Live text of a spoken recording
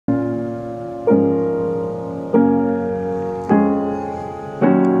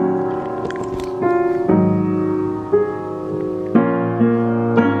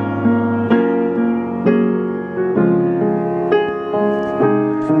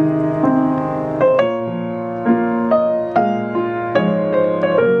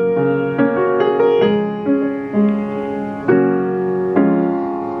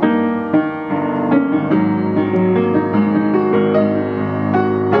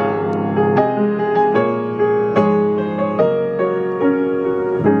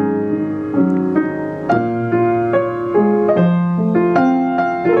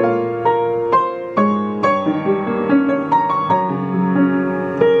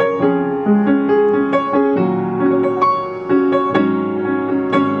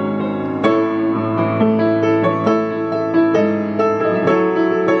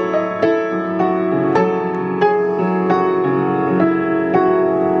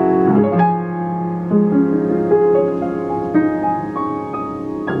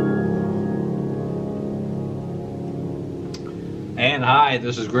And hi,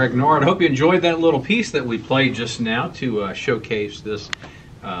 this is Greg Nord. I hope you enjoyed that little piece that we played just now to showcase this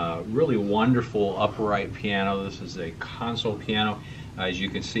really wonderful upright piano. This is a console piano. As you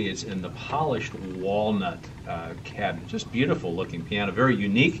can see, it's in the polished walnut cabinet. Just beautiful looking piano, very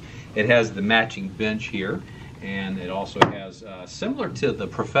unique. It has the matching bench here, and it also has, similar to the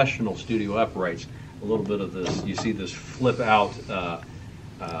professional studio uprights, a little bit of this, you see this flip out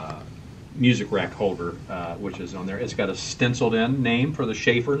music rack holder, which is on there. It's got a stenciled in name for the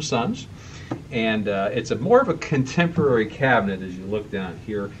Schaefer & Sons, and it's more of a contemporary cabinet as you look down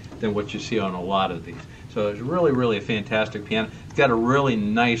here than what you see on a lot of these. So it's really a fantastic piano. It's got a really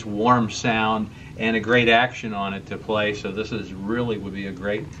nice warm sound and a great action on it to play, so this is really would be a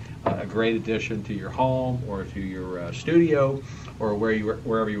great addition to your home or to your studio or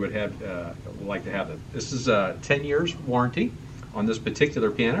wherever you would have like to have it. This is a 10 years warranty on this particular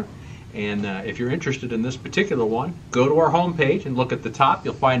piano. And if you're interested in this particular one, go to our homepage and look at the top.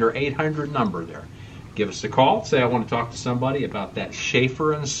 You'll find our 800 number there. Give us a call. Say I want to talk to somebody about that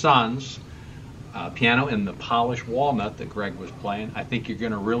Schaefer & Sons piano in the polished walnut that Greg was playing. I think you're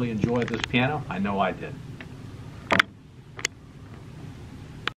going to really enjoy this piano. I know I did.